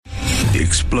The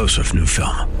explosive new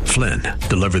film, Flynn,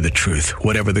 Deliver the Truth,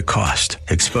 Whatever the Cost,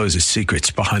 exposes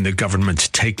secrets behind the government's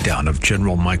takedown of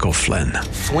General Michael Flynn.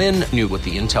 Flynn knew what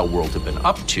the intel world had been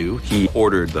up to. He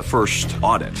ordered the first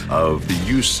audit of the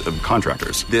use of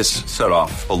contractors. This set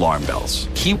off alarm bells.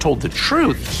 He told the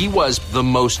truth. He was the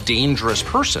most dangerous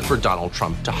person for Donald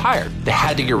Trump to hire. They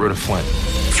had to get rid of Flynn.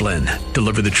 Flynn,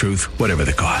 Deliver the Truth, Whatever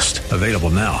the Cost. Available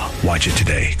now. Watch it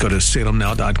today. Go to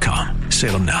salemnow.com.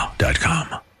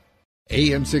 salemnow.com.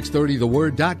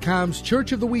 AM630TheWord.com's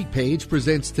Church of the Week page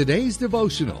presents today's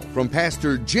devotional from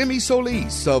Pastor Jimmy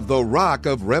Solis of the Rock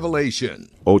of Revelation.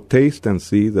 O taste and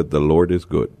see that the Lord is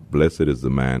good. Blessed is the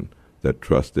man that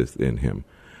trusteth in him.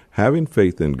 Having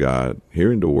faith in God,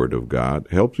 hearing the word of God,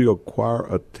 helps you acquire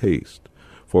a taste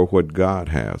for what God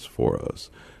has for us.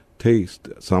 Taste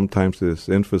sometimes is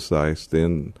emphasized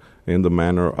in the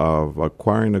manner of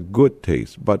acquiring a good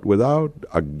taste, but without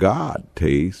a God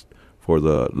taste for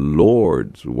the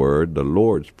Lord's word, the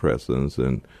Lord's presence,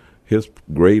 and his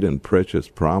great and precious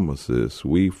promises,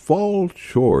 we fall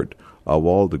short of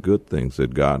all the good things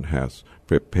that God has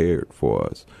prepared for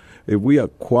us. If we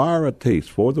acquire a taste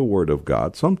for the Word of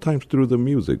God, sometimes through the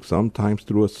music, sometimes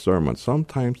through a sermon,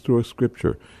 sometimes through a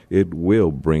scripture, it will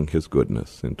bring his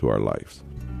goodness into our lives.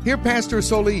 Hear Pastor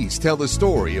Solis tell the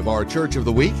story of our Church of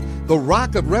the Week, the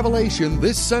Rock of Revelation,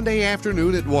 this Sunday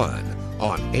afternoon at 1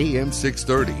 on AM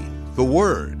 630. The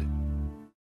Word.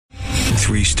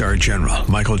 3-star General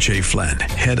Michael J. Flynn,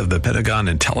 head of the Pentagon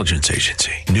Intelligence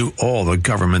Agency, knew all the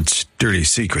government's dirty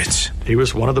secrets. He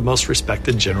was one of the most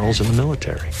respected generals in the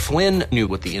military. Flynn knew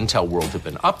what the intel world had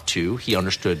been up to. He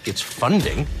understood its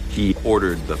funding. He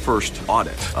ordered the first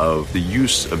audit of the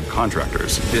use of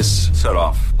contractors. This set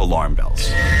off alarm bells.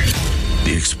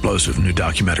 The explosive new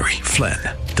documentary, Flynn,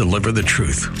 Deliver the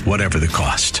Truth, Whatever the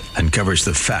Cost, uncovers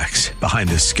the facts behind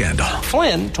this scandal.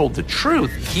 Flynn told the truth.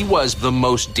 He was the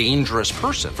most dangerous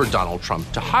person for Donald Trump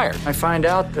to hire. I find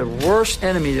out the worst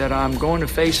enemy that I'm going to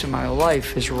face in my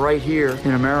life is right here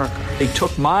in America. They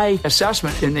took my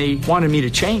assessment and they wanted me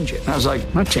to change it. And I was like,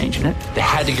 I'm not changing it. They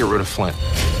had to get rid of Flynn.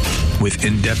 With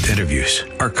in-depth interviews,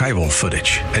 archival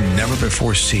footage, and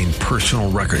never-before-seen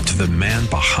personal records of the man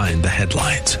behind the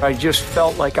headlines. I just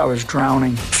felt like I was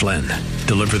drowning. Flynn,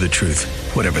 Deliver the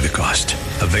Truth, Whatever the Cost.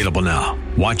 Available now.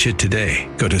 Watch it today.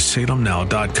 Go to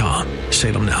salemnow.com.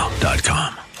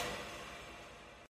 salemnow.com.